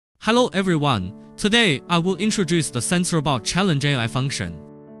Hello everyone, today I will introduce the SenseRobot Challenge AI function.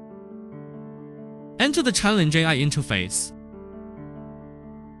 Enter the Challenge AI interface.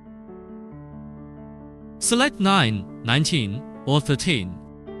 Select 9, 19, or 13.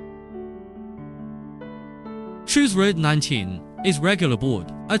 Choose Road 19, is regular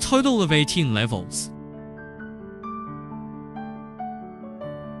board, a total of 18 levels.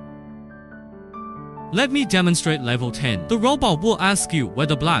 Let me demonstrate level 10. The robot will ask you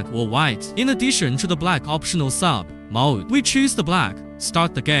whether black or white. In addition to the black optional sub mode, we choose the black,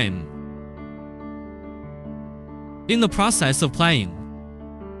 start the game. In the process of playing,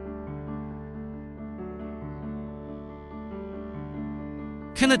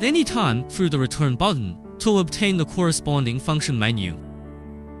 can at any time through the return button to obtain the corresponding function menu.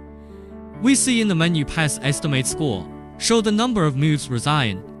 We see in the menu pass estimate score, show the number of moves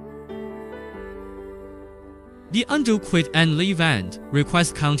resigned. The undo, quit and leave and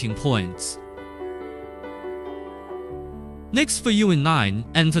request counting points. Next, for you in 9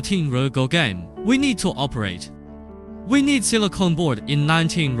 and 13 row Go game, we need to operate. We need silicone board in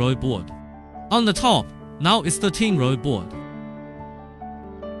 19 row board. On the top, now is 13 row board.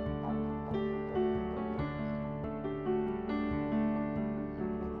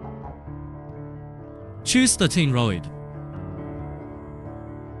 Choose 13 road.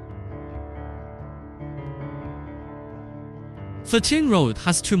 The 13 road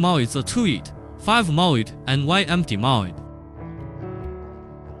has 2 modes to it, 5 mode and Y empty mode.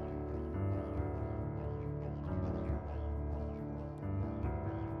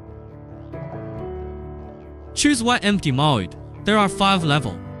 Choose Y empty mode. There are 5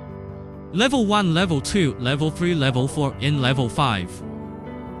 levels. Level 1, Level 2, Level 3, Level 4, and Level 5.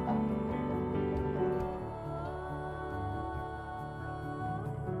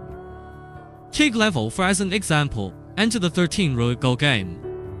 Take level 4 as an example. Enter the 13 row Go game.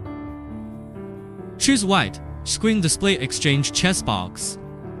 Choose white, screen display exchange chess box.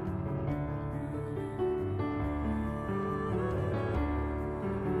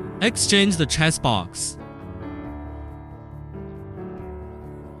 Exchange the chess box.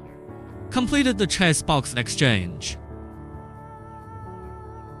 Completed the chess box exchange.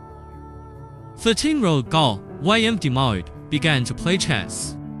 13 row Go, Y empty mode, began to play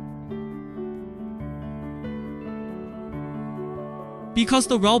chess. Because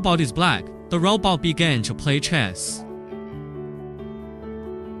the robot is black, the robot began to play chess.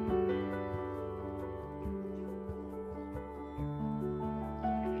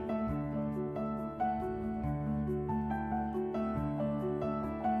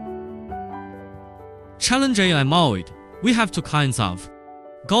 Challenge AI mode. We have 2 kinds of.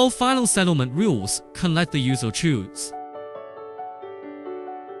 Go final settlement rules can let the user choose.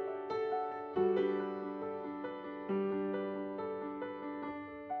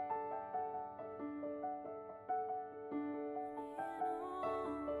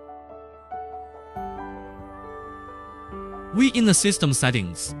 We in the system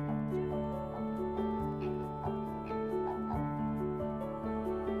settings.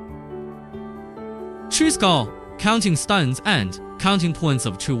 Choose Go, counting stuns and counting points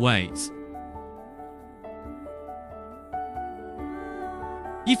of 2 ways.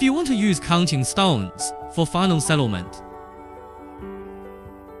 If you want to use counting stones for final settlement,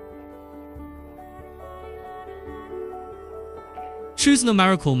 choose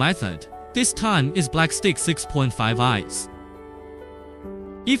numerical method. This time is black stick 6.5 eyes.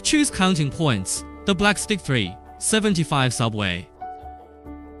 If choose counting points, the black stick 3.75 subway.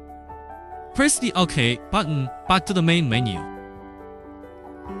 Press the OK button back to the main menu.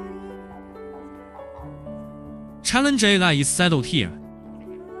 Challenge AI is settled here.